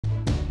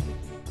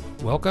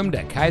Welcome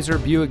to Kaiser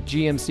Buick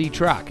GMC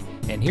truck,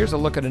 and here's a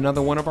look at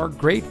another one of our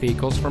great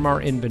vehicles from our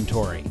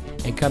inventory,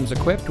 and comes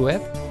equipped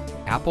with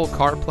Apple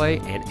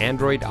CarPlay and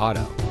Android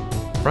Auto,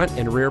 front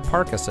and rear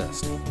park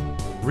assist,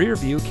 rear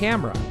view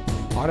camera,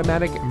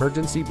 automatic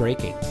emergency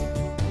braking,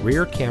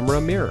 rear camera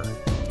mirror,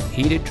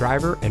 heated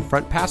driver and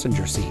front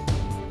passenger seat,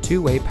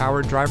 two-way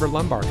power driver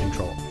lumbar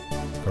control,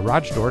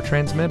 garage door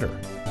transmitter,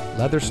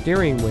 leather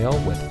steering wheel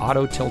with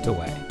auto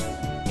tilt-away,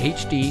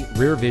 HD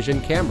rear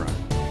vision camera,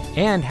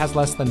 and has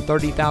less than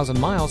 30,000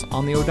 miles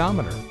on the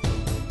odometer.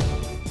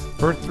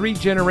 For 3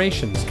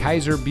 generations,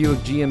 Kaiser Buick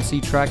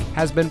GMC truck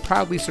has been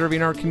proudly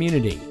serving our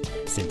community.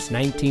 Since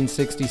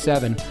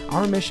 1967,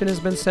 our mission has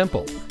been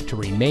simple: to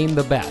remain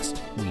the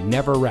best. We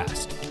never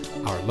rest.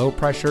 Our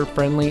low-pressure,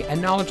 friendly, and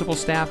knowledgeable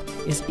staff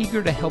is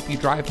eager to help you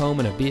drive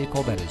home in a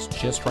vehicle that is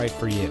just right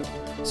for you.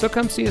 So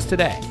come see us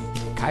today.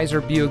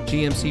 Kaiser Buick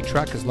GMC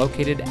truck is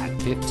located at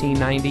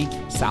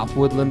 1590 South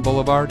Woodland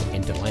Boulevard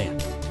in Deland.